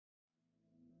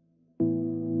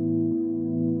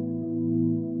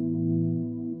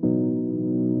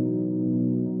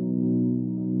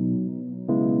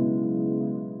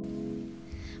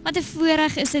Wat 'n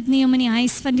voorreg is dit nie om in die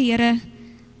huis van die Here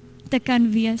te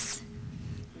kan wees.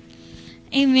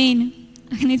 Amen.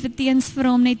 Ek gaan net vir Teens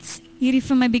vra om net hierdie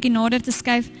vir my bietjie nader te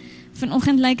skuif.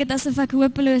 Vanoggend lyk dit asof ek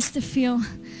hopeloos te veel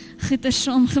goeie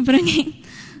saamgebring het.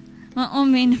 Maar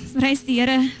amen, prys die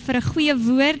Here vir 'n goeie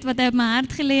woord wat hy op my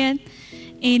hart gelê het.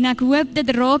 En ek hoop dit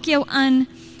raak jou aan,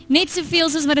 net soveel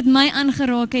soos wat dit my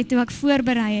aangeraak het toe ek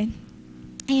voorberei het.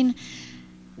 En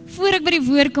voor ek by die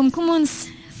woord kom, kom ons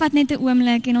vat net 'n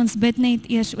oomblik en ons bid net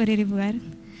eers oor hierdie woord.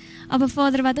 Aba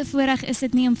Vader, wat 'n voorreg is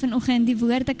dit nie om vanoggend die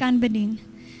woord te kan bedien.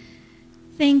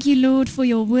 Thank you, Lord, for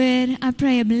your word. I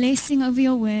pray a blessing over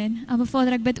your word. Aba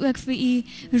Vader, ek bid ook vir u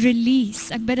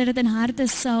release. Ek bid dat dit in harte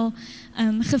sal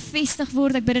gevestig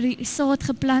word. Ek bid dat die saad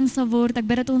geplant sal word. Ek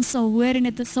bid dat ons sal hoor en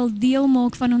dit sal deel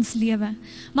maak van ons lewe.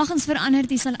 Mag ons verander,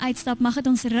 die sal uitstap. Mag dit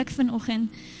ons ruk vanoggend.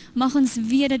 Mag ons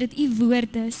weet dat dit u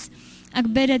woord is.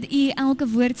 Ek bid dat u elke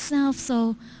woord self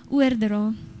sal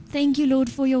oordra. Thank you, Lord,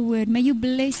 for your word. May you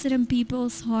bless it in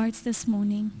people's hearts this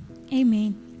morning.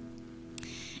 Amen.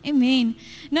 Amen.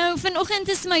 Nou, vanoggend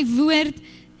is my woord,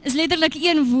 is letterlik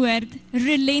een woord,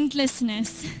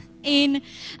 relentlessness. En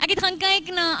ek het gaan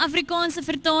kyk na Afrikaanse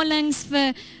vertalings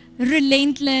vir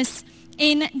relentless,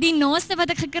 en die naaste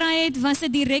wat ek gekry het, was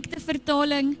 'n direkte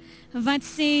vertaling, wat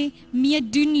sê,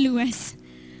 meedoenloos.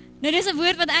 Nou, dis 'n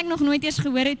woord wat ek nog nooit eers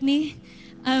gehoor het nie.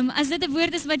 As dit 'n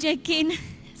woord is wat jy ken,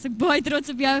 is ek baie trots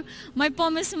op jou. My pa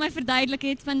moes vir my verduidelik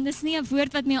het, want dis nie 'n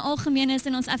woord wat meer algemeen is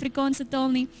in ons Afrikaanse taal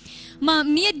nie. Maar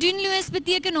meedoenloos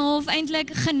beteken half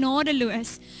eintlik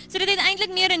genadeloos. So dit het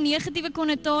eintlik meer 'n negatiewe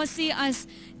konnotasie as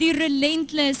die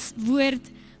relentless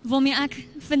woord waarmee ek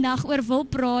vandag oor wil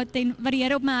praat en wat die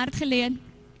Here op my hart gelê het.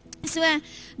 So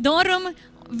daarom,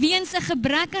 weens 'n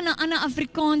gebrek aan 'n ander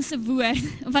Afrikaanse woord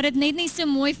wat dit net nie so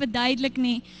mooi verduidelik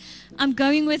nie, I'm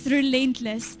going with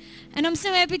relentless. And I'm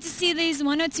so happy to see there's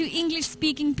one or two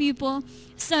English-speaking people.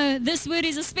 So this word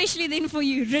is especially then for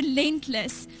you,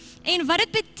 relentless. En wat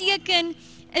dit beteken,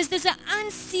 is dis 'n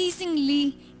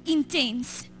unceasingly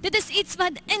intense. Dit is iets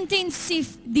wat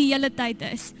intensief die hele tyd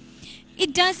is.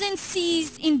 It doesn't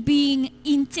cease in being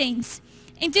intense.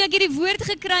 En toe ek hierdie woord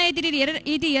gekry het,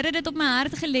 het die Here dit op my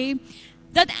hart gelê,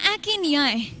 dat ek en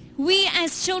jy, we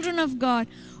as children of God,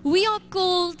 we are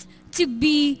called to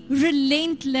be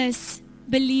relentless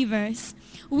believers.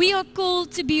 We are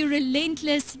called to be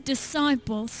relentless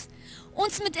disciples.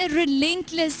 Ons moet 'n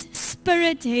relentless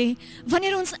spirit hê,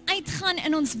 wanneer ons uitgaan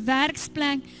in ons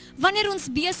werksplek, wanneer ons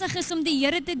besig is om die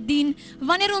Here te dien,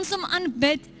 wanneer ons hom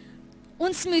aanbid,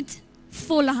 ons moet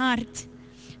volhard.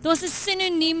 Daar's 'n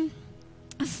sinoniem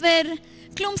vir,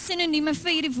 klomp sinonieme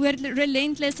vir hierdie woord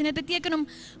relentless, en dit beteken om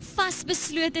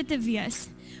vasbeslote te wees,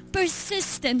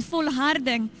 persistent,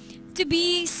 volharding, to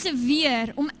be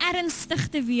severe, om ernstig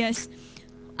te wees,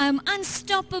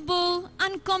 unstoppable,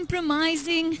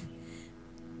 uncompromising,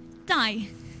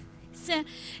 so,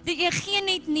 jy gee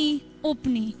net nie op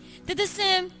nie. Dit is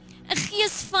 'n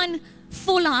gees van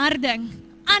volharding,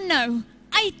 aanhou,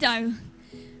 uithou,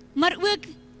 maar ook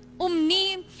om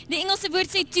nie, die Engelse woord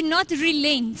sê to not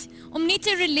relent, om nie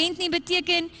te relent nie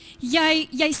beteken,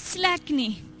 jy slek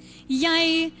nie,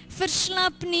 jy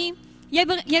verslap nie,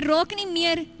 jy raak nie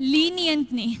meer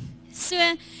lenient nie, so,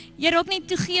 jy raak nie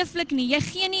toegeeflik nie, jy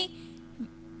gee nie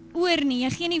oor nie, jy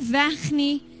gee nie weg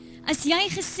nie. As jy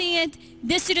gesê het,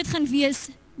 dis hoe dit gaan wees,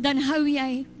 dan hou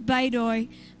jy by daai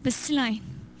besluit.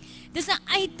 Dis 'n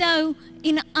uithou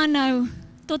en 'n aanhou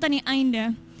tot aan die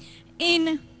einde.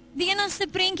 En die enigste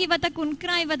prentjie wat ek kon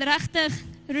kry wat regtig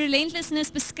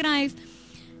relentlessness beskryf,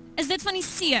 is dit van die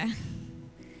see.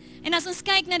 En as ons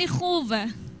kyk na die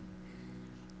golwe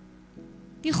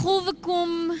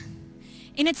kom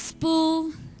en dit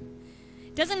spoel.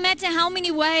 Doesn't matter how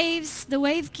many waves, the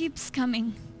wave keeps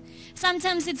coming.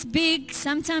 Sometimes it's big,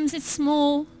 sometimes it's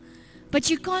small, but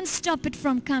you can't stop it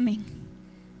from coming.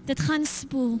 Dit gaan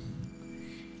spoel.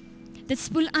 Dit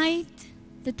spoel uit,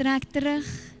 dit trek terug,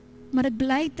 maar dit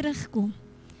bly terugkom.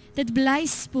 Dit bly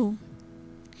spoel.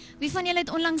 Wie van julle het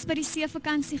onlangs by die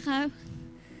seevakansie gehou?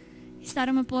 Is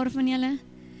daar 'n paar van julle?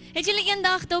 Het julle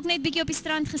eendag dalk net bietjie op die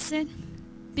strand gesit?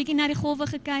 Bietjie na die golwe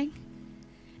gekyk?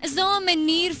 Is daar 'n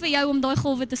manier vir jou om daai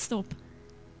golwe te stop?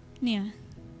 Nee,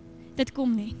 dit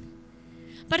kom nie.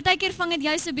 Partykeer vang dit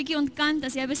jou so 'n bietjie ontkant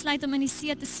as jy besluit om in die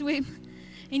see te swem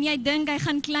en jy dink hy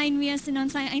gaan klein wees en dan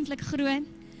is hy eintlik groot.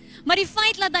 Maar die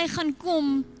feit dat hy gaan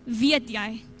kom, weet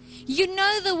jy. You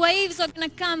know the waves are going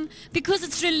to come because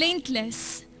it's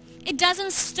relentless. It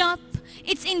doesn't stop,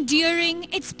 it's enduring,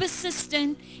 it's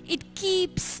persistent, it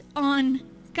keeps on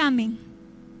coming.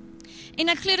 En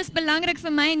ek glo dit is belangrik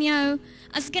vir my en jou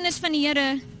as kinders van die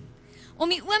Here om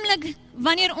die oomblik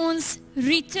wanneer ons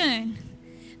return,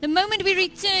 The moment we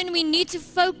return, we need to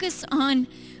focus on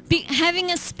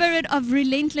having a spirit of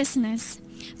relentlessness.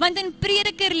 Want in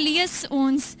Prediker lees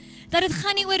ons, dat het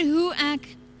gaan nie oor hoe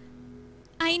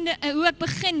ek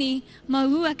begin nie, maar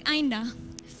hoe ek eindig.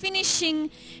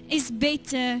 Finishing is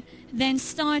better than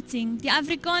starting. Die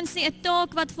Afrikaans sê, 'n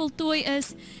taak wat voltooi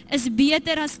is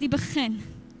beter as die begin.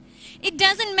 It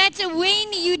doesn't matter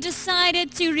when you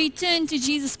decided to return to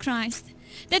Jesus Christ.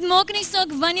 Dit maak nie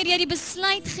saak wanneer jy die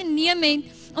besluit geneem het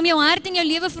om jou hart en jou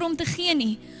lewe vir hom te gee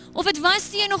nie. Of het was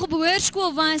toe jy nog op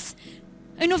hoërskool was,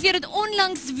 en of jy dit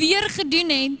onlangs weer gedoen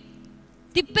het.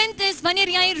 Die punt is, wanneer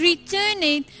jy return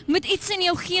het, moet iets in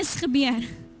jou gees gebeur.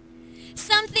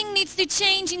 Something needs to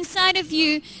change inside of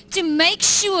you to make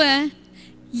sure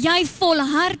jy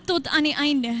volhard tot aan die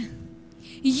einde.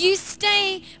 You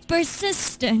stay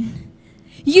persistent.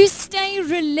 You stay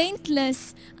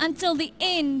relentless until the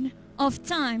end of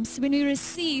times when we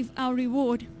receive our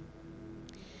reward.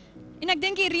 En ek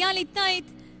dink die realiteit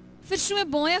vir so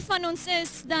baie van ons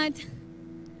is dat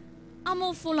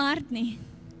almal volhard nie.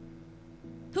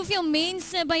 Hoeveel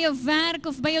mense by jou werk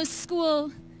of by jou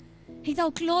skool het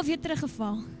al klaar weer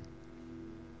teruggeval?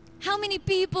 How many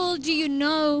people do you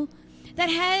know that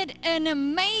had an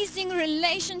amazing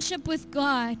relationship with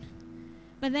God,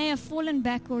 but they have fallen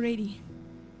back already?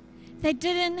 They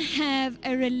didn't have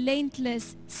a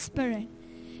relentless spirit.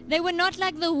 They were not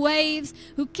like the waves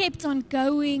who kept on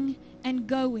going and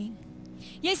going.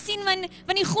 Jy sien, wanneer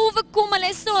die golwe kom, hulle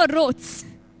is daar rots.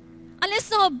 Hulle is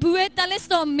daar boot, hulle is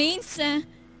daar mense.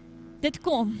 Dit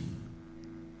kom.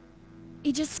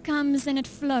 It just comes and it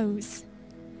flows.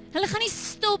 Hulle gaan nie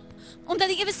stop, omdat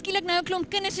die ewe skielik nou 'n klomp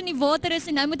kinders in die water is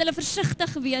en nou moet hulle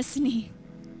versigtig wees nie.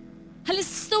 Hulle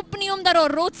stop nie omdat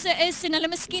daar rotse is en hulle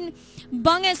miskien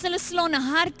bang is, hulle slaan 'n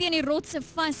hart teen die rotse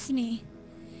vas nie.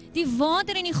 Die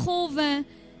water en die golwe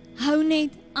hou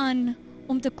net aan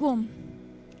om te kom.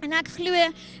 En ek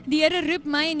glo, die Here roep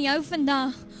my en jou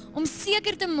vandag om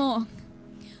seker te maak,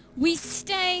 we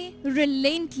stay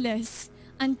relentless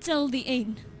until the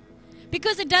end.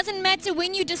 Because it doesn't matter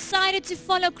when you decided to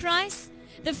follow Christ,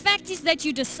 the fact is that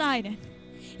you decided.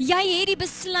 Jy het die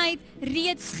besluit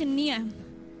reeds geneem.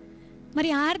 Maar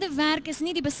die harde werk is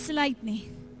nie die besluit nie.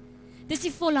 Dis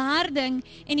die volharding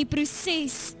en die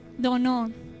proses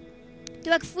daarna.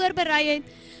 Toe ek voorberei het,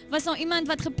 was daar iemand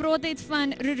wat gepraat het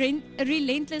van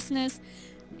relentlessness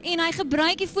en hy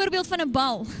gebruik die voorbeeld van 'n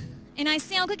bal. En hy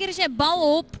sê elke keer as jy 'n bal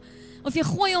hop of jy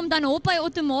gooi hom, dan hop hy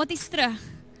outomaties terug.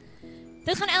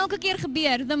 Dit gaan elke keer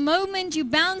gebeur. The moment you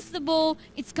bounce the ball,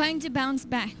 it's going to bounce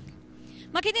back.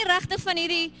 Maar ek het nie regtig van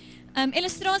hierdie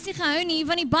illustrasie gehou nie,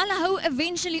 want die bal hou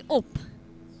eventually op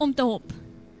om te hop.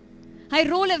 Hy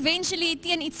rol eventually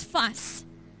teen iets vas.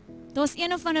 Daar's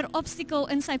een of ander obstacle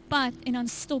in sy pad en dan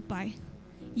stop hy.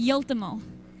 Heeltemal.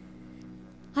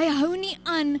 Hy hou nie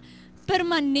aan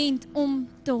permanent om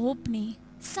te hop nie.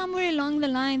 Somewhere along the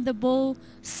line, the ball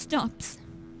stops.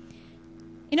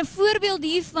 En 'n voorbeeld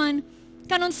hiervan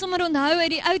kan ons sommer onthou uit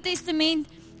die Ou Testament,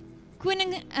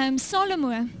 koning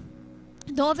Salomo,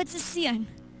 Dawid se seun.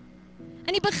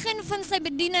 In die begin van sy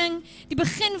bediening, die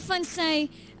begin van sy,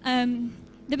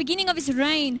 the beginning of his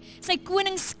reign, sy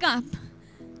koningskap,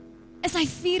 is hy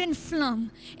vuur en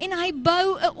vlam, en hy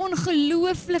bou 'n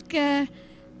ongelooflike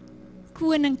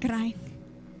koninkryk.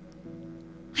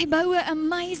 Hy bou 'n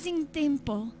amazing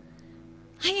tempel.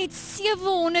 Hy het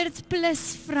 700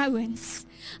 plus vrouens.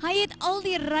 Hy het al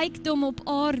die rykdom op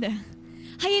aarde.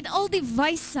 Hy het al die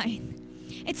wysheid.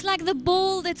 It's like the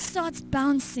ball that starts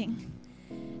bouncing.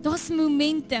 Daar's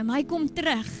momentum, hy kom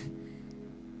terug.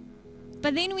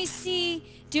 But then we see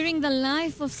during the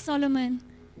life of Solomon,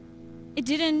 it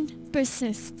didn't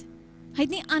persist. Hy het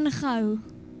nie aangehou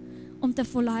om te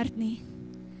volhard nie.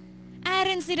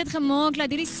 Ergens het dit gemaak dat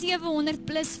hierdie 700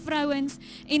 plus vrouens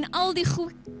en al die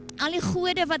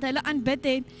gode wat hulle aanbid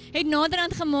het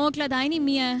naderhand gemaak dat hy nie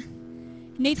meer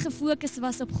net gefokus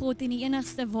was op God en die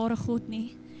enigste ware God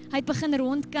nie. Hy het begin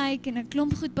rondkyk en 'n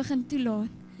klomp goed begin toelaat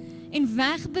en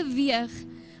wegbeweeg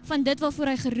van dit waarvoor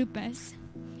hy geroep is.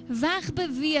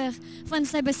 Wegbeweeg van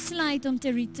sy besluit om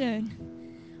te return,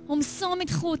 om saam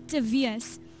met God te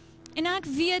wees. En ek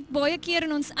weet, baie keer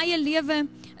in ons eie lewe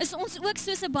is ons ook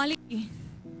soos 'n balletjie.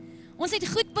 Ons het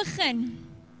goed begin,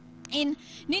 en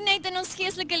nie net in ons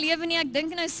geestelike lewe nie, ek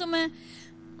dink nou somme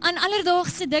aan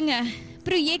alledaagse dinge,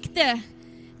 projekte,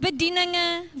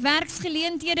 bedieninge,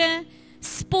 werksgeleenthede,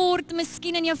 sport,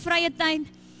 miskien in jou vrye tyd.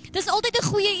 Dis altyd 'n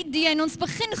goeie idee en ons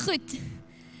begin goed.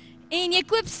 En jy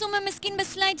koop somme, miskien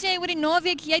besluit jy oor die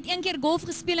naweek, jy het een keer golf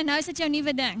gespeel en nou is dit jou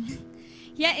nuwe ding.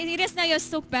 Hier is nou jou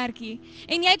stokperdjie.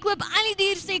 En jy koop al die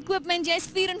duurste equipment, jy's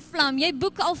vuur en vlam. Jy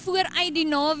boek al vooruit die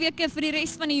naweke vir die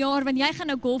res van die jaar, want jy gaan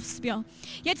nou golf speel.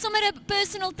 Jy het sommer 'n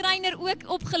personal trainer ook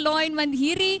opgelaai, want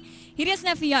hierdie is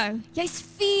nou vir jou. Jy's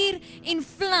vuur en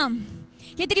vlam.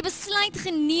 Jy het die besluit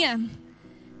geneem.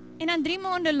 En dan 3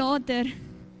 maande later,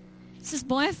 soos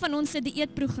baie van ons se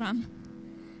dieetprogram,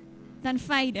 dan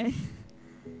fade dit.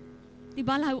 Die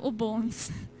bal hou op by ons.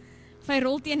 Of hy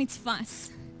rol teen iets vas.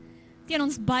 Teen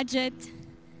ons budget,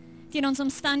 teen ons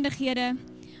omstandighede.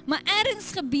 Maar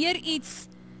ergens gebeur iets,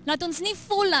 laat ons nie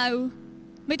volhou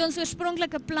met ons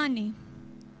oorspronklike plan nie.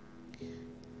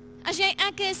 As jy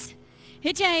ek is,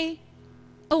 het jy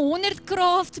 100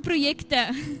 craft projekte,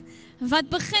 wat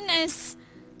begin is,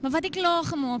 maar wat nie klaar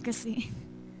gemaak is nie.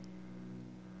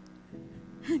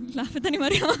 Ek laf het aan die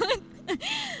Marianne.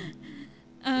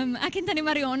 Ek en Tannie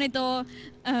Marianne het haar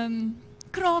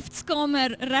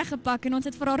kraftskamer reggepak en ons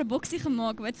het vir haar 'n boksie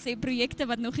gemaak wat sê projekte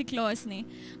wat nog nie klaar is nie.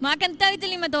 Maar ek kan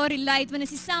totally met haar relate, want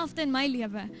is dieselfde in my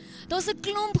lewe. Daar's 'n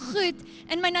klomp goed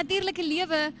in my natuurlike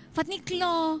lewe wat nie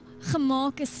klaar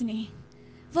gemaak is nie.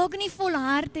 Waar ek nie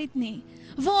volhard het nie.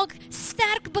 Waar ek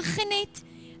sterk begin het,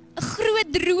 'n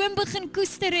groot droom begin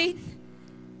koester het.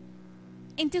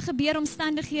 En toe gebeur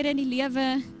omstandighede in die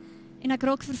lewe en ek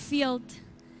raak verveeld.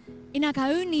 En ek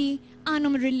hou nie aan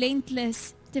om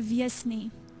relentless te wees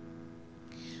nie.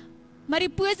 Maar die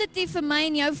positief vir my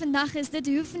en jou vandag is, dit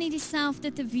hoef nie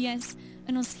dieselfde te wees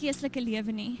in ons geestelike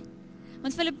lewe nie.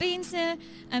 Want Filippense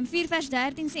 4 vers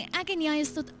 13 sê, ek en jy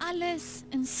is tot alles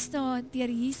in staat deur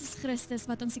Jesus Christus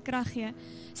wat ons die krag gee.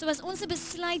 So as ons 'n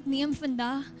besluit neem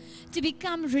vandag to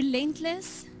become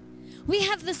relentless, we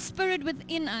have the spirit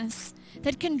within us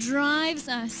that can drive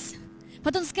us,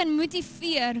 wat ons kan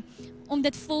motiveer om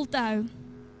dit vol te hou.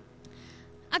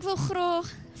 Ek wil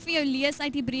graag vir jou lees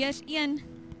uit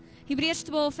Hebreërs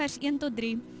 12 vers 1 tot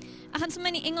 3. Ek gaan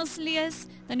sommer in die Engels lees,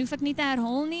 dan hoef ek nie te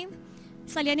herhaal nie.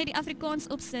 Sal jy net die Afrikaans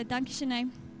opsit? Dankie, Shanae.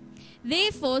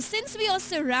 Therefore, since we are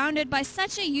surrounded by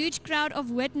such a huge crowd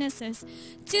of witnesses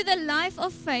to the life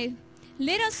of faith,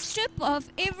 let us strip off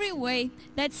every weight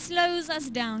that slows us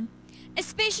down,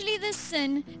 especially the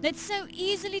sin that so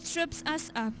easily trips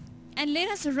us up. And let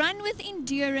us run with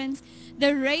endurance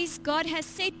the race God has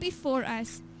set before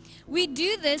us. We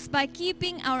do this by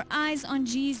keeping our eyes on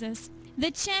Jesus,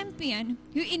 the champion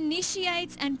who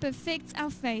initiates and perfects our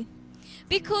faith.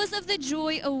 Because of the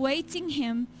joy awaiting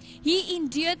him, he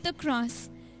endured the cross,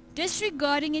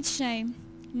 disregarding its shame.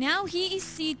 Now he is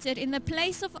seated in the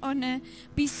place of honor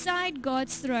beside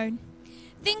God's throne.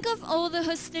 Think of all the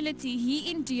hostility he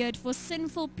endured for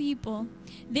sinful people.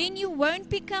 Then you won't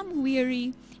become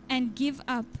weary and give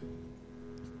up.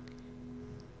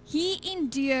 He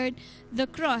endured the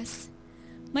cross.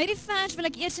 Maar die vers wil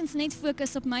ek eerstens net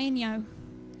fokus op my en jou.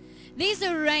 There's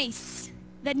a race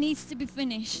that needs to be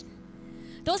finished.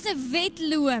 Daar's 'n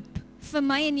wedloop vir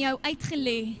my en jou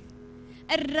uitgelê.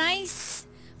 'n Reis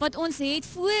wat ons het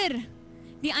voor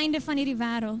die einde van hierdie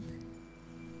wêreld.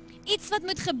 Iets wat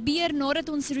moet gebeur nadat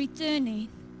ons return het.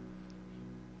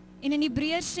 En in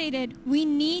Hebreërs sê dit, we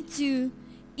need to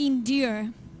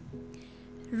endure.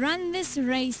 Run this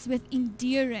race with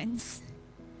endurance.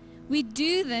 We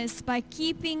do this by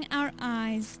keeping our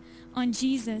eyes on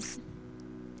Jesus.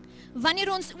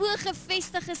 Wanneer ons oë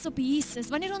gefestig is op Jesus,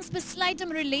 wanneer ons besluit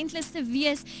om relentless te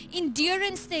wees,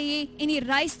 endurance te hê en die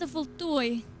reis te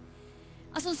voltooi,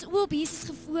 as ons oë op Jesus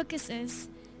gefokus is,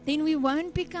 then we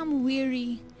won't become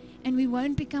weary and we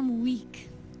won't become weak.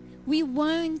 We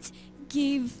won't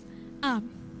give up.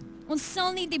 Ons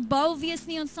sal nie die bou wees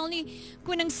nie, ons sal nie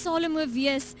koning Salomo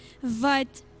wees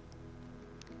wat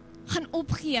gaan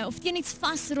opgee of teen iets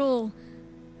vasrol.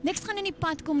 Niks gaan in die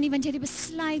pad kom nie, want jy het die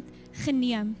besluit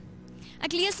geneem.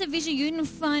 Ek lees 'n visioen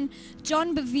van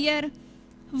John Bevere,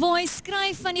 waar hy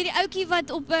skryf van hierdie ouetjie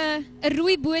wat op 'n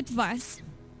roeiboot was.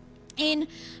 En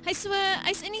hy's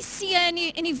in die see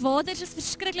en die water is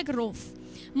verskriklik rof.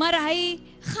 Maar hy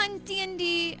gaan teen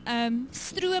die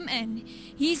stroom in.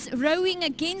 He's rowing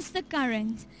against the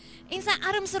current. En sy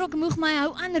arms raak moeg, maar hy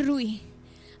hou aan roei.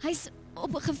 Hy's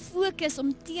gefokus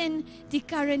om teen die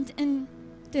current in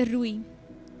te roei.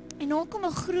 En dan kom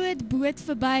 'n groot boot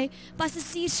verby,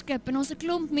 passasiersskip, en ons 'n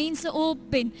klomp mense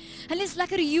op, en hulle is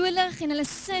lekker jolig, en hulle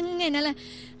sing, en hulle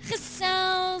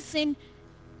gesels, en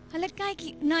hulle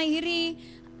kyk na hierdie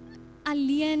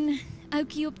alleen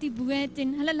ouetjie op die boot,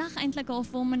 en hulle lag eintlik al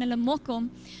vir hom, en hulle mok hom,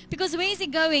 because where is he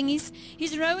going?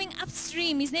 He's rowing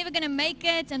upstream, he's never going to make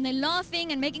it, and they're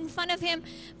laughing and making fun of him,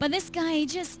 but this guy,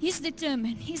 he's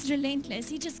determined, he's relentless,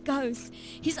 he just goes.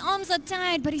 His arms are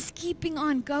tired, but he's keeping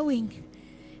on going.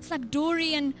 It's like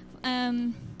Dory and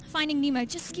Finding Nemo,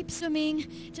 just keep swimming,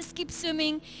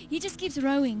 he just keeps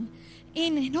rowing.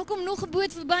 En dan kom nog 'n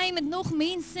boot verby met nog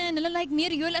mense en hulle lyk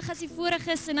meer jolig as die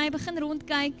voriges en hy begin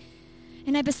rondkyk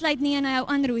en hy besluit nie en hy hou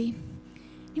aan roei.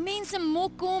 Die mense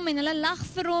mok hom en hulle lag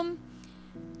vir hom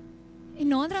en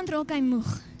naderhand raak hy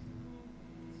moeg.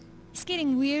 He's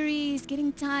getting weary, he's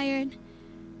getting tired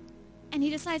and he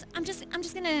decides, I'm just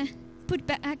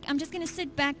gonna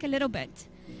sit back a little bit.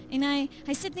 En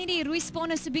hy sit net die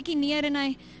roeispane so bietjie neer en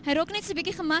hy raak net so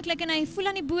bietjie gemaklik en hy voel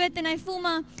aan die boot en hy voel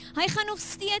maar, hy gaan nog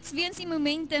steeds, weens die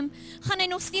momentum, gaan hy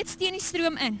nog steeds teen die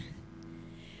stroom in.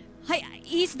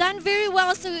 He's done very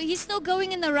well, so he's still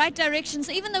going in the right direction.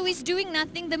 So even though he's doing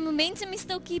nothing, the momentum is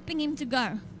still keeping him to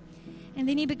go. And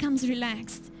then he becomes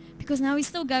relaxed, because now he's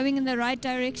still going in the right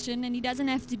direction and he doesn't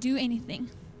have to do anything.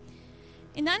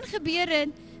 En dan gebeur dit,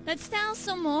 dat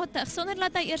stelselmatig, sonder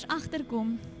dat hy eers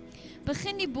agterkom,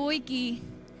 begin die bootjie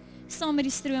saam met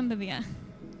die stroom beweeg.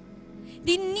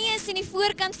 Die neus en die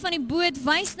voorkant van die boot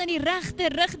wys na die regte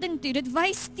rigting toe. Dit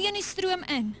wys teen die stroom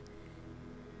in.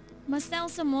 Maar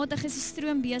stelselmatig is die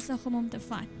stroom besig om hom te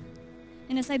vat.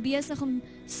 En is hy besig om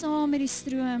saam met die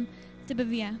stroom te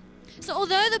beweeg. So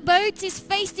although the boat is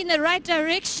faced in the right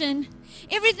direction,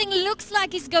 everything looks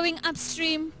like he's going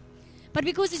upstream, but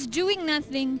because he's doing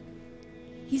nothing,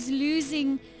 he's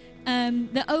losing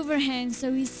the overhand,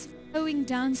 so he's going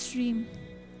downstream.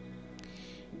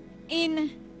 En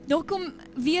daar kom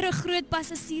weer 'n groot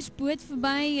passasiersboot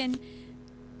verby en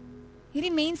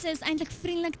hierdie mense is eintlik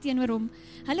vriendelik teenoor hom.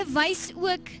 Hulle wys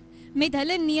ook met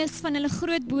hulle neus van hulle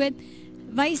groot boot,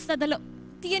 wys dat hulle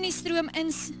teen die stroom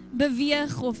in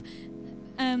beweeg of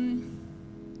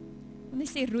nie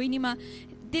sê roei nie, maar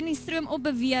teen die stroom op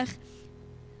beweeg.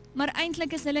 Maar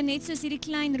eintlik is hulle net soos hierdie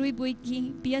klein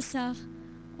roeibootjie besig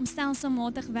om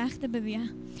stelselmatig weg te beweeg.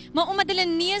 Maar omdat hulle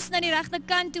neus na die regte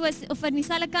kant toe is, of aan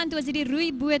dieselfde kant toe as hierdie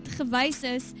roeiboot gewys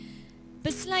is,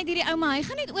 besluit hierdie ouma, hy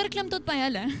gaan net oorklim tot by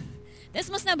hulle. Dis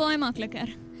mos nou baie makliker.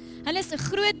 Hulle is 'n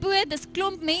groot boot, dis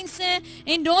klomp mense,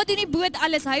 en daar doen die boot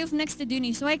alles, hy hoef niks te doen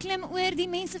nie. So hy klim oor, die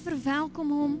mense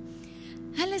verwelkom hom,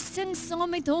 hulle sing saam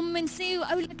met hom en sê hoe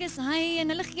oulik is hy, en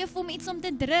hulle gee vir hom iets om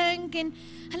te drink, en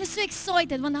hulle is so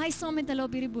excited, want hy is saam met hulle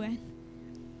op hierdie boot.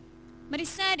 Maar die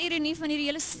sad ironie van hierdie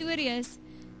hele storie is,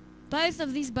 both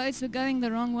of these boats were going the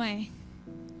wrong way.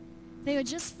 They were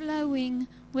just flowing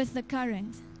with the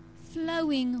current,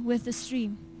 flowing with the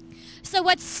stream. So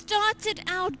what started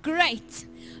out great,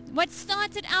 what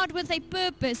started out with a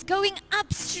purpose, going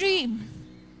upstream,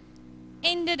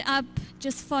 ended up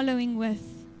just following with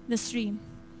the stream.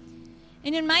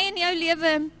 En in my en jou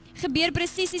lewe gebeur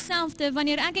presies dieselfde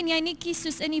wanneer ek en jy nie kies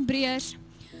soos in Hebreërs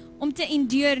om te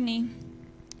endure nie.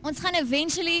 Ons gaan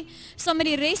eventually saam met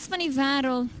die res van die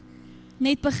wêreld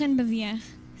net begin beweeg,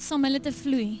 saam hulle te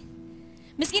vloei.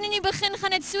 Miskien in die begin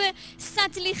gaan dit so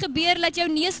subtly gebeur dat jou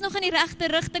neus nog in die regte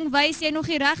rigting wys, jy nog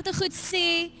die regte goed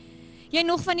sê, jy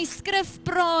nog van die skrif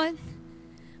praat,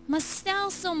 maar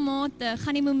stelselmatig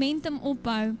gaan die momentum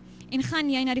ophou en gaan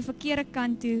jy na die verkeerde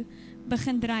kant toe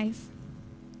begin dryf.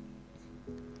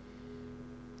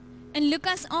 In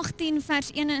Lukas 18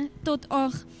 vers 1 tot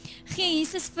 8 gee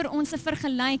Jesus vir ons 'n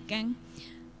vergelyking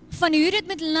van hoe dit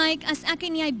moet lyk as ek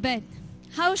en jy bid.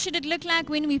 How should it look like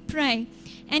when we pray?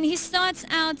 And he starts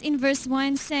out in verse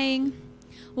 1 saying,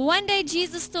 one day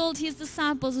Jesus told his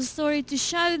disciples a story to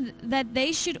show that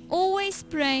they should always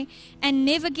pray and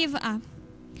never give up.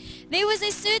 There was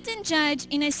a certain judge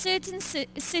in a certain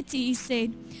city, he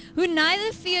said, who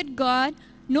neither feared God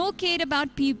nor cared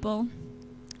about people.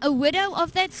 A widow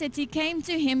of that city came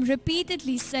to him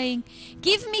repeatedly saying,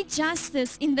 give me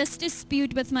justice in this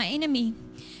dispute with my enemy.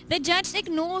 The judge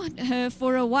ignored her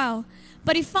for a while,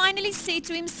 but he finally said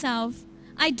to himself,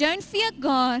 I don't fear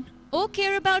God or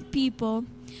care about people,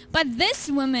 but this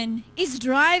woman is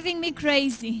driving me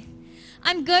crazy.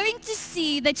 I'm going to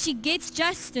see that she gets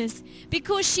justice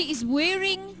because she is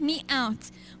wearing me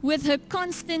out with her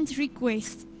constant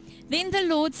request. Then the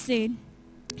Lord said,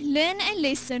 learn a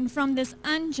lesson from this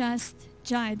unjust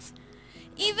judge.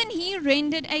 Even he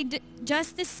rendered a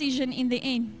just decision in the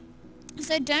end.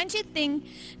 So don't you think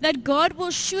that God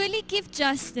will surely give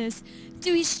justice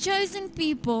to his chosen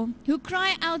people who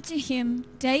cry out to him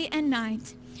day and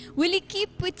night? Will he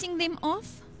keep putting them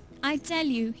off? I tell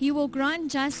you, he will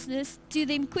grant justice to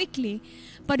them quickly.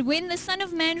 But when the Son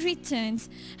of Man returns,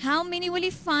 how many will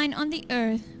he find on the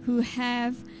earth who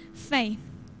have faith?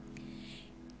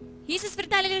 Jesus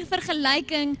vertel hier 'n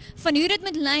vergelyking van hoe dit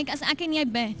moet lyk as ek en jy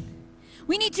bid.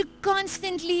 We need to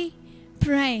constantly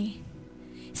pray.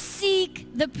 Seek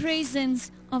the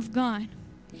presence of God.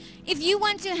 If you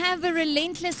want to have a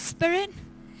relentless spirit,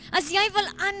 as jy wil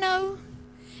aanhou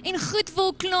en goed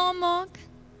wil klaarmaak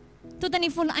tot aan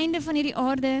die volleinde van hierdie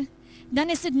aarde, dan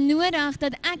is dit nodig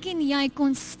dat ek en jy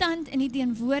konstant in die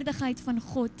teenwoordigheid van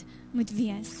God moet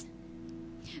wees.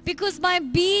 Because by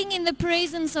being in the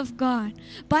presence of God,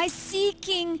 by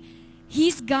seeking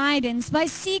His guidance, by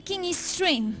seeking His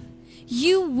strength,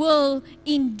 you will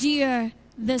endure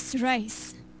this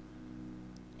race.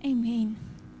 Amen.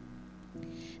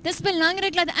 Dis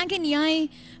belangrik dat ek en jy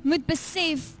moet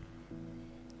besef,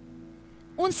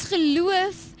 ons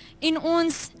geloof en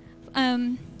ons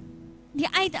die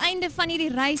uiteinde van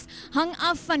hierdie reis hang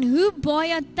af van hoe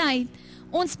baie tyd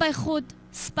ons by God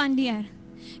spandeer.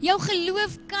 Jou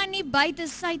geloof kan nie buite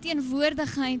sy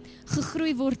teenwoordigheid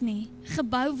gegroei word nie,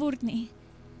 gebou word nie.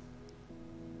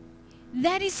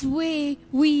 That is where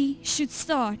we should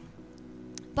start.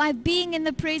 By being in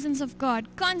the presence of God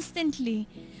constantly,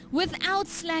 without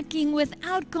slacking,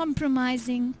 without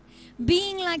compromising,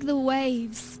 being like the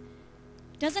waves.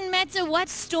 Doesn't matter what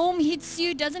storm hits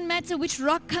you, doesn't matter which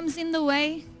rock comes in the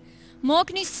way.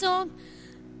 Maak nie saak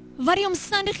wat die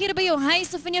omstandighede by jou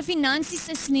huis of in jou finansies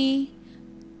is nie.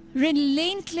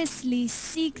 Relentlessly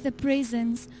seek the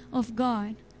presence of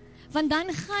God. Want dan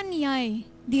gaan jy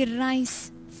die reis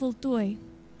voltooi.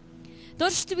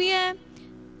 Daar's 2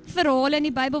 verhale in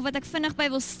die Bybel wat ek vinnig by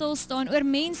wil stil staan oor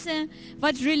mense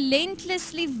wat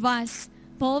relentlessly was,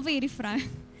 behalwe hierdie vrou.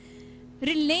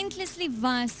 Relentlessly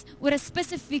was oor 'n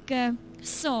spesifieke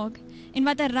saak en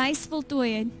wat 'n reis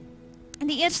voltooi het. In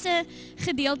die eerste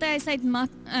gedeelte is uit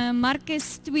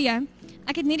Markus 2.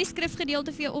 Ek het nie die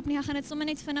skrifgedeelte vir jou op nie, ek gaan dit sommer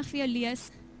net vinnig vir jou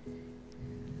lees.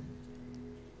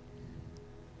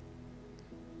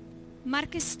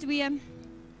 Markus 2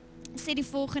 sê die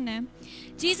volgende: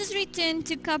 Jesus returned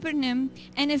to Capernaum,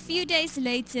 and a few days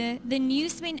later the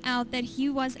news went out that he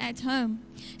was at home.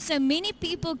 So many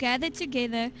people gathered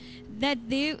together that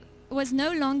there was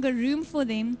no longer room for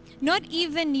them, not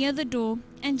even near the door,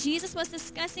 and Jesus was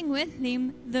discussing with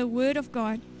them the word of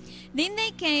God. Then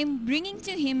they came, bringing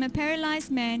to him a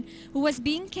paralyzed man who was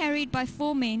being carried by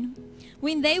 4 men.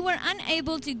 When they were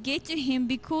unable to get to him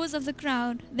because of the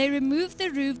crowd, they removed the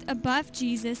roof above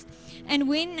Jesus, and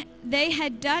when they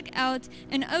had dug out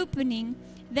an opening,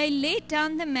 they laid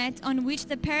down the mat on which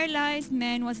the paralyzed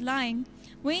man was lying.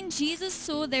 When Jesus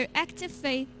saw their active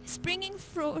faith springing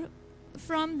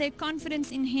from their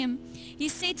confidence in him, he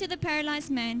said to the paralyzed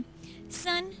man,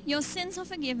 "Son, your sins are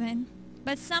forgiven."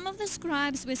 But some of the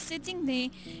scribes were sitting there,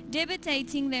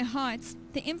 debating their hearts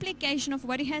the implication of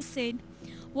what he has said.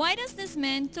 "Why does this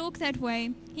man talk that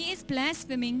way? He is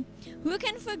blaspheming. Who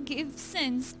can forgive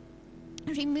sins,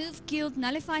 remove guilt,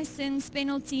 nullify sins,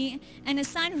 penalty, and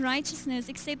assign righteousness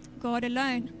except God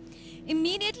alone?"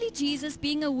 Immediately Jesus,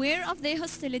 being aware of their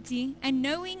hostility and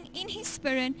knowing in his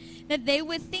spirit that they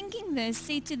were thinking this,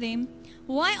 said to them,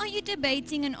 "Why are you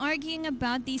debating and arguing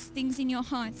about these things in your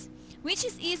hearts? Which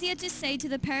is easier to say to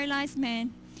the paralyzed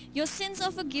man, 'Your sins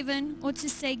are forgiven,' or to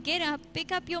say, 'Get up,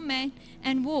 pick up your mat,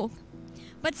 and walk'?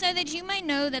 But so that you may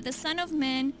know that the Son of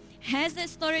Man has the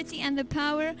authority and the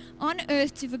power on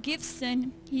earth to forgive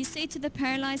sin," he said to the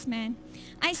paralyzed man,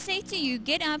 "I say to you,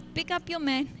 get up, pick up your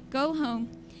mat, go home."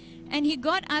 And he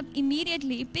got up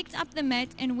immediately, picked up the mat,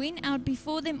 and went out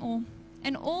before them all.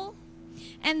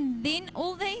 And then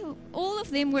all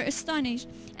of them were astonished,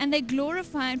 and they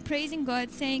glorified, praising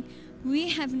God, saying, "We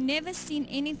have never seen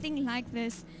anything like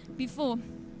this before."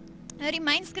 Nou die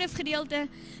myn skrifgedeelte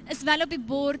is wel op die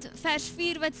bord, vers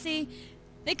 4 wat sê,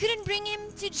 "They couldn't bring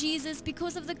him to Jesus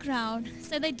because of the crowd,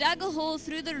 so they dug a hole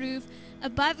through the roof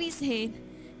above his head.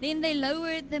 Then they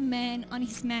lowered the man on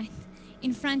his mat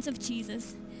in front of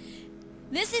Jesus."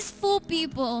 This is 4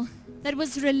 people that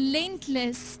was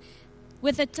relentless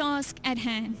with a task at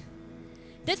hand.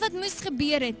 Dit wat moes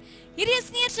gebeur het. Hierdie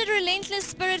is nie eers 'n relentless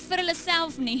spirit vir hulle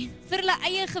self nie, vir hulle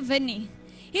eie gewin nie.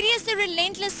 Hierdie is 'n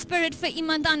relentless spirit vir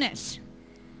iemand anders.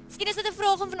 Miskien is dit 'n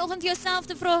vraag om vanoggend jouself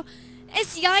te vra,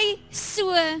 is jy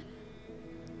so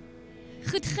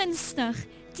goedgunstig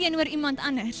teenoor iemand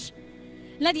anders?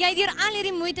 Laat jy deur al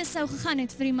hierdie moeite sou gegaan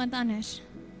het vir iemand anders?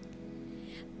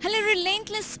 Hulle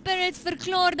relentless spirit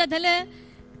verklaar dat hulle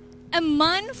 'n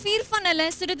man, 4 van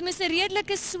hulle, so dit moes 'n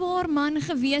redelike swaar man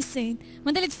gewees het,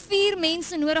 want hulle het 4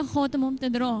 mense nodig gehad om hom te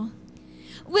dra.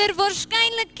 Oor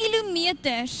waarskynlik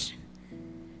kilometers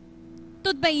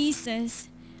tot by Jesus.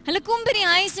 Hulle kom by die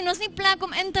huis en ons nie plek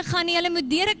om in te gaan nie, hulle moet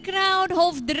deur 'n crowd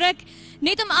half druk,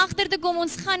 net om agter te kom,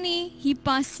 ons gaan nie hier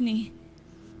pas nie.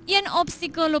 Een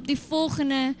obstakel op die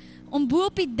volgende, om bo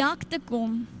op die dak te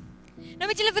kom. Nou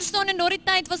moet julle verstaan, in daardie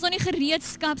tyd was daar nie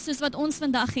gereedskap soos wat ons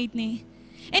vandag het nie.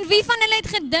 En wie van hulle het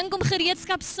gedink om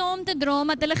gereedskap saam te dra,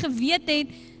 omdat hulle geweet het,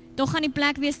 daar gaan nie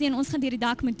plek wees nie en ons gaan deur die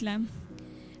dak moet klim.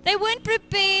 They weren't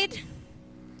prepared.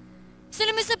 So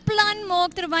hulle moes 'n plan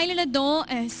maak terwyl hulle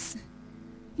daar is.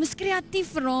 Moes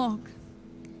kreatief raak.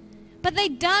 But they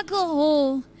dug a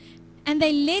hole and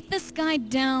they let this guy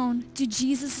down to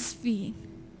Jesus' feet.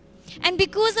 And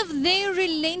because of their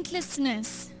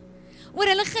relentlessness, oor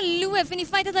hulle geloof en die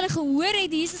feit dat hulle gehoor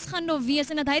het Jesus gaan daar wees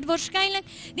en dat hy waarskynlik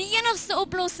die enigste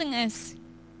oplossing is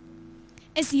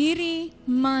hierdie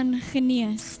man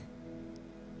genees.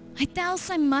 Hy tel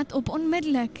sy mat op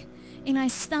onmiddellik en hy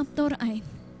stap daar uit.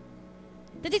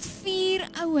 Dit het 4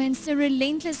 ouens se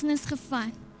relentlessness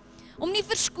gevat om nie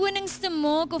verskonings te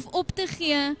maak of op te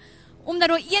gee omdat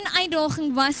daar een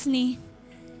uitdaging was nie.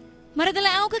 Maar dat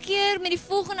hulle elke keer met die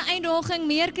volgende uitdaging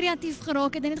meer kreatief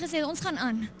geraak het en het gesê, ons gaan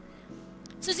aan.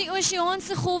 Soos die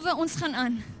oseaanse golwe, ons gaan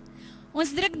aan.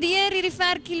 Ons druk deur hierdie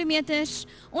ver kilometers,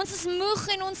 ons is moeg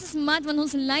en ons is mat, want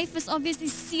ons lyf is obviously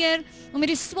seer om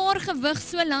hierdie swaar gewig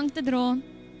so lank te dra.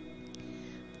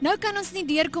 Nou kan ons nie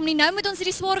deurkom nie, nou moet ons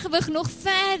hierdie swaar gewig nog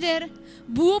verder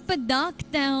bo op 'n dak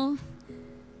tel,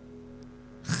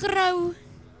 grou,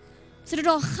 sodat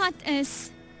daar 'n gat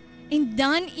is, en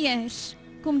dan eers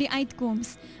kom die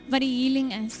uitkoms, wat die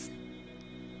healing is.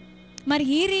 Maar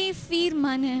hierdie 4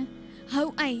 manne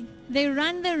hou uit. They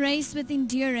run the race with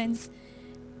endurance.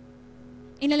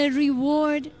 En hulle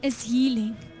reward is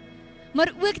healing.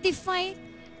 Maar ook die feit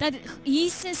dat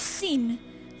Jesus sien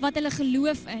wat hulle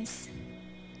geloof is.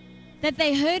 That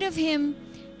they heard of him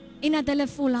en dat hulle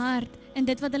volhard in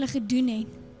dit wat hulle gedoen het.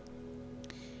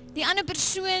 Die ander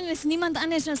persoon is niemand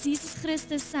anders as Jesus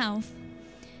Christus self.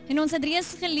 En ons het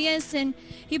reeds gelees in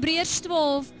Hebreërs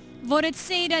 12 waar dit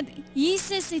sê dat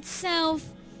Jesus het self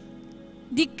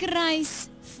die kruis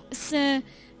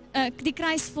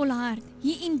volhard.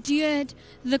 He endured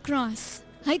the cross.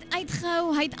 Hy het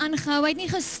uitgehou, hy het aangehou, hy het nie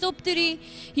gestop toe die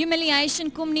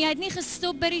humiliation kom nie, hy het nie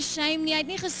gestop by die shame nie, hy het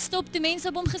nie gestop toe mense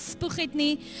op hom gespoeg het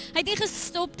nie, hy het nie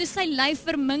gestop toe sy lyf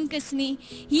vermink is nie.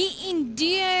 He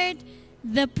endured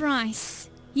the price.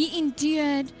 He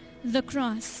endured the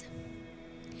cross.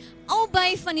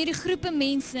 Albei van hierdie groepe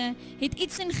mense het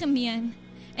iets in gemeen,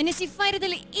 en is die feit dat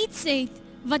hulle iets het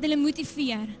wat hulle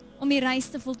motiveer om die reis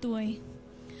te voltooi.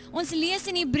 Ons lees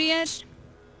in Hebreërs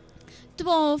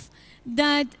 12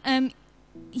 dat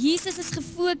Jesus is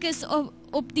gefokus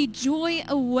op die joy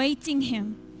awaiting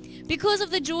him. Because of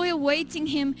the joy awaiting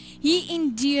him, he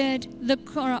endured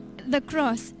the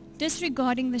cross,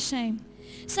 disregarding the shame.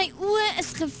 Sy oë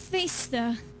is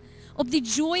gefestig op die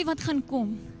joy wat gaan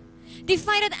kom. Die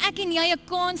feit dat ek en jy 'n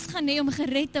kans gaan hê om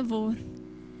gered te word.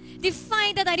 Die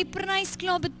feit dat hy die prys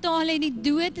klaar betaal het, die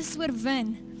dood is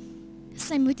oorwin, is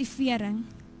sy motivering.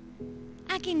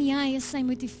 Ek en jy is sy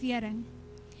motivering.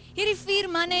 Hierdie 4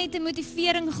 manne het 'n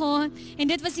motivering gehad, en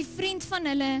dit was die vriend van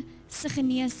hulle se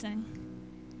genesing.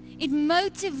 It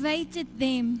motivated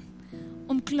them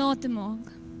om klaar te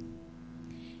maak.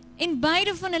 En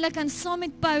beide van hulle kan saam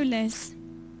met Paulus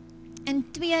in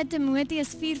 2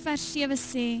 Timoteus 4 vers 7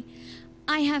 sê,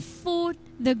 I have fought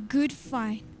the good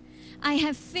fight. I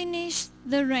have finished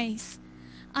the race.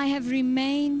 I have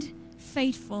remained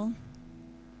faithful.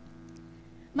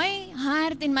 My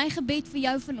hart en my gebed vir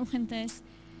jou vanoggend is,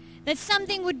 that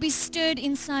something would be stirred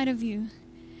inside of you.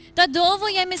 Dat daar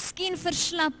waar jy miskien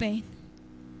verslap het,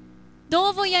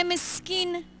 daar waar jy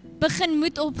miskien begin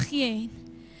moed opgee het,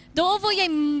 daar waar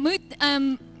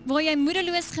jy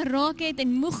moedeloos geraak het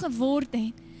en moeg geword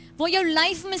het, waar jou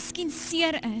lyf miskien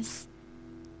seer is,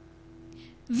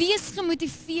 wees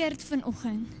gemotiveerd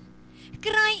vanoggend.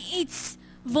 Kry iets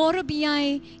waarop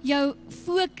jy jou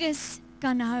fokus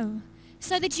kan hou,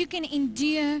 so that you can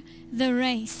endure the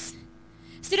race.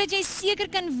 Sodat jy seker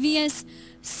kan wees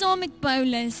saam met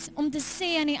Paulus om te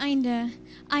sê aan die einde,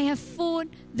 I have fought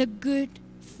the good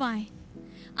fight.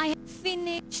 I have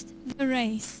finished the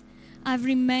race. I've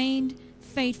remained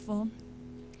faithful.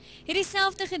 Hierdie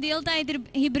selfde gedeelte uit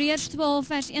Hebreërs 12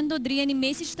 vers 1 tot 3 in die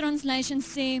Message Translation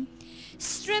sê,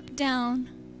 strip down,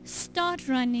 start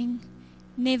running,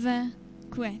 never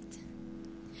quit.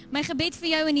 My gebed vir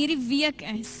jou in hierdie week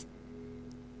is,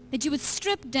 that you would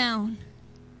strip down,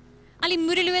 al die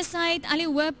moedeloosheid, al die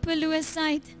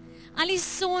hopeloosheid, al die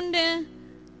sonde,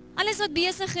 alles wat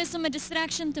besig is om 'n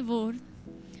distraction te word,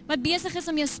 wat besig is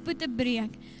om jou spoed te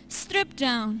breek, strip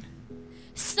down,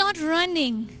 start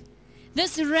running,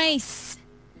 this race,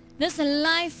 this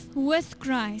life with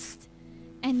Christ,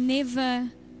 and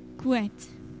never quit.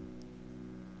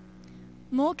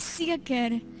 Maak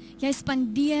seker, jy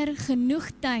spandeer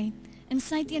genoeg tyd in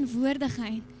sy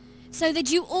teenwoordigheid, so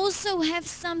that you also have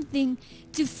something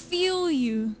to fuel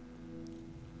you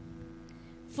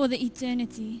for the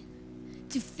eternity,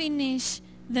 to finish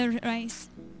the race.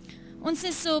 Ons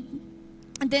is op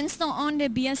Dinsdae aande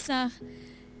besig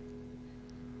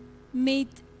met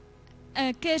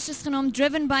 'n kursus genaamd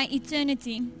Driven by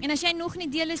Eternity. En as jy nog nie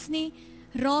deel is nie,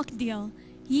 raak deel.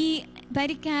 Hier by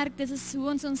die kerk, dit is hoe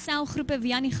ons selgroepe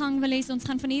weer aan die gang wil hê. Ons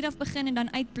gaan van hier af begin en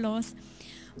dan uitplaas.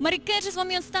 Maar die kursus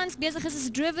waarmee ons tans besig is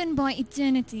Driven by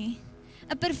Eternity.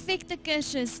 'n Perfekte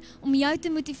kursus om jou te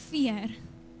motiveer,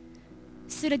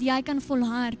 sodat jy kan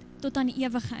volhard tot aan die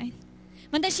ewigheid.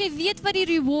 Want as jy weet wat die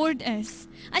reward is,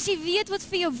 as jy weet wat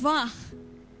vir jou wag,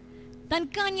 dan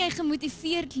kan jy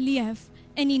gemotiveerd leef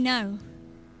in die nou.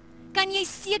 Kan jy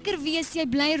seker wees jy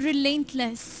bly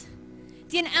relentless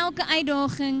teen elke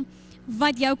uitdaging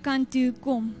wat jou kant toe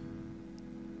kom.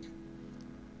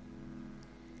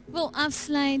 Ek wil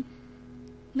afsluit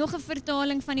nog 'n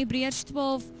vertaling van Hebreërs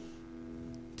 12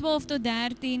 tot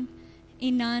 13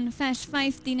 en dan vers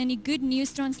 15 in die Good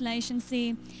News Translation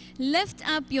sê, Lift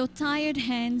up your tired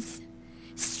hands,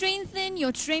 strengthen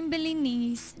your trembling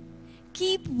knees,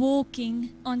 keep walking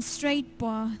on straight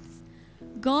paths,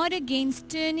 guard against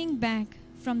turning back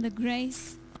from the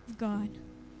grace of God.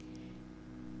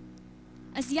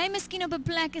 As jy miskien op 'n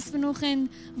plek is vanoggend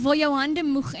waar jou hande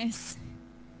moeg is,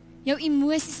 jou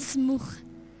emosies is moeg,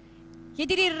 jy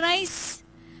het hierdie reis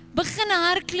begin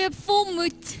hardloop vol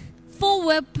moed, vol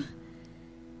hoop,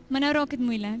 maar nou raak dit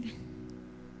moeilik.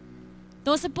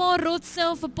 Daar's 'n paar rotse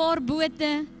of 'n paar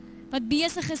bote wat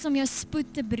besig is om jou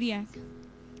spoed te breek.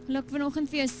 Wil ek vanoggend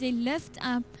vir jou sê, lift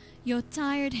up your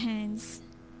tired hands.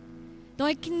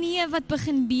 Daai knieë wat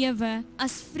begin bewe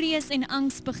as vrees en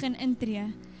angs begin intree.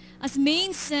 As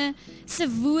mense se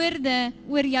woorde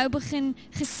oor jou begin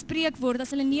gespreek word,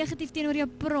 as hulle negatief teenoor jou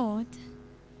praat,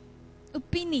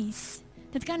 opinies,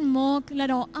 dit kan maak dat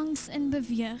daar angs in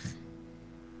beweeg.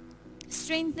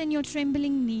 Strengthen your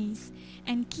trembling knees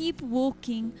and keep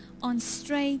walking on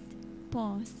straight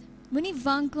paths. Moenie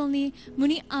wankel nie,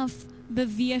 moenie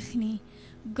afbeweeg nie.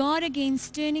 Guard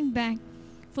against turning back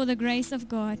for the grace of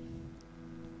God.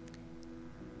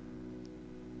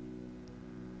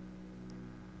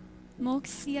 Maak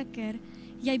seker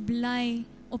jy bly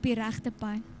op die regte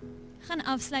pad. Ek gaan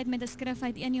afsluit met 'n skrif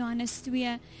uit 1 Johannes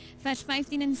 2 vers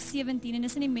 15 en 17 en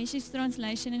dis in die Message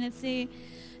Translation en dit sê,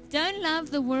 Don't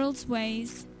love the world's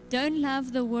ways, don't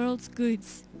love the world's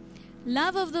goods.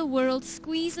 Love of the world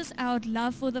squeezes out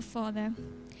love for the Father.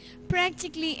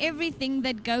 Practically everything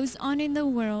that goes on in the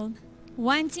world,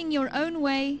 wanting your own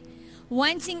way,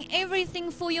 wanting everything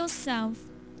for yourself,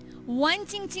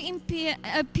 wanting to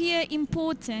appear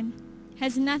important,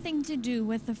 has nothing to do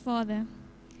with the Father.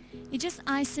 It just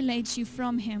isolates you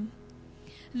from Him.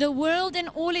 The world and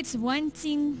all its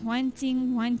wanting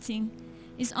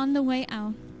is on the way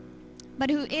out. But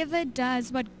whoever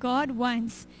does what God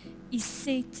wants is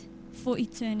set for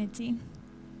eternity.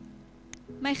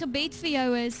 My gebed vir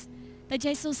jou is dat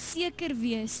jy sal seker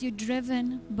wees you're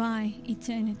driven by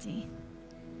eternity.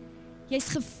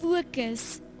 Jy's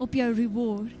gefokus op jou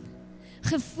reward.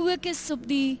 Gefokus op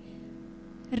die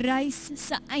reis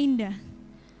se einde.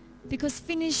 Because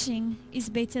finishing is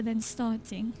better than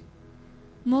starting.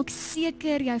 Maak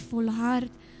seker jy volhard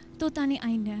tot aan die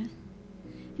einde.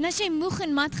 En as jy moeg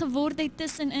en mat geword het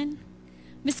tussenin,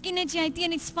 miskien het jy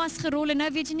teen iets vasgerol en nou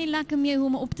weet jy nie lekker meer hoe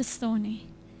om op te staan nie.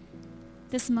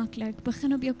 Dis maklik,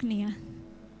 begin op jou knieë.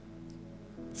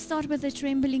 Start with the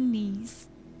trembling knees.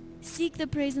 Seek the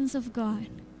presence of God.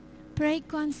 Pray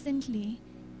constantly,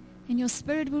 and your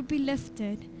spirit will be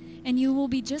lifted, and you will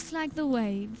be just like the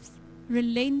waves,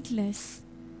 relentless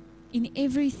in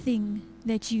everything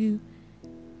that you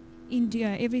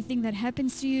endure, everything that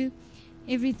happens to you,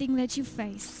 everything that you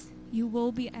face, you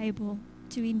will be able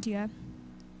to endure.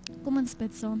 Kom ons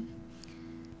bid saam.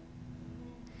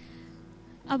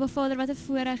 Aba Vader, wat 'n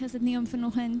voorreg is dit nie om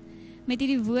vanoggend met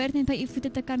hierdie woord net by u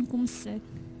voete te kan kom sit.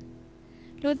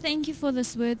 Lord, thank you for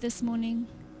this word this morning.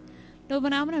 Lord,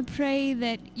 but I want to pray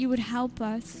that you would help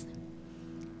us,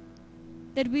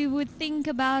 that we would think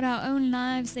about our own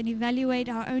lives and evaluate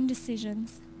our own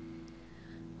decisions.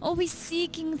 Are we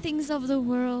seeking things of the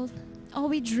world? Are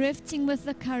we drifting with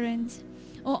the current?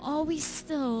 Or are we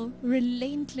still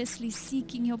relentlessly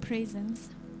seeking your presence?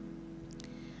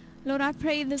 Lord, I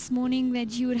pray this morning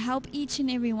that you would help each and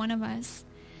every one of us,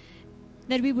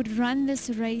 that we would run this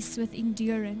race with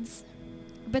endurance.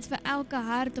 Bid vir elke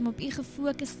hart om op u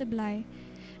gefokus te bly,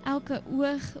 elke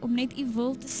oog om net u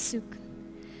wil te soek.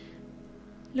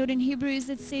 Lord, in Hebrews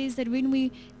it says that when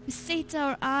we set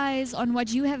our eyes on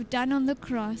what you have done on the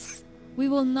cross, we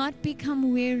will not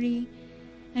become weary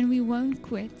and we won't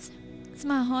quit. It's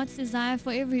my heart's desire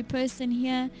for every person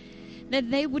here that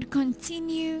they would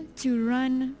continue to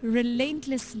run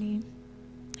relentlessly,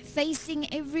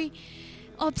 facing every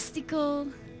obstacle,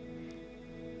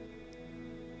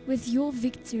 with your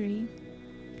victory.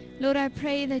 Lord, I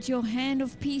pray that your hand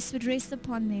of peace would rest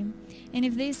upon them. And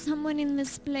if there's someone in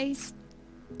this place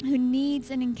who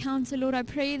needs an encounter, Lord, I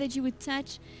pray that you would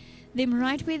touch them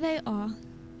right where they are.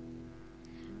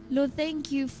 Lord, thank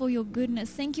you for your goodness.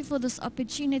 Thank you for this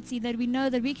opportunity that we know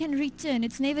that we can return.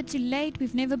 It's never too late.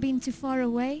 We've never been too far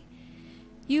away.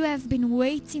 You have been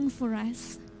waiting for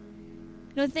us.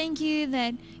 Lord, thank you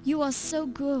that you are so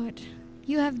good.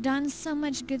 You have done so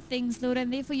much good things, Lord,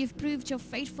 and therefore you've proved your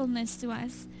faithfulness to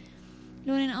us.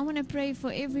 Lord, and I want to pray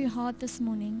for every heart this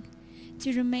morning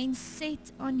to remain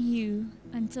set on you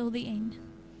until the end.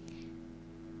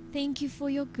 Thank you for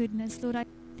your goodness, Lord.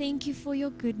 Thank you for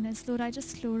your goodness, Lord. I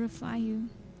just glorify you.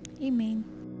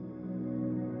 Amen.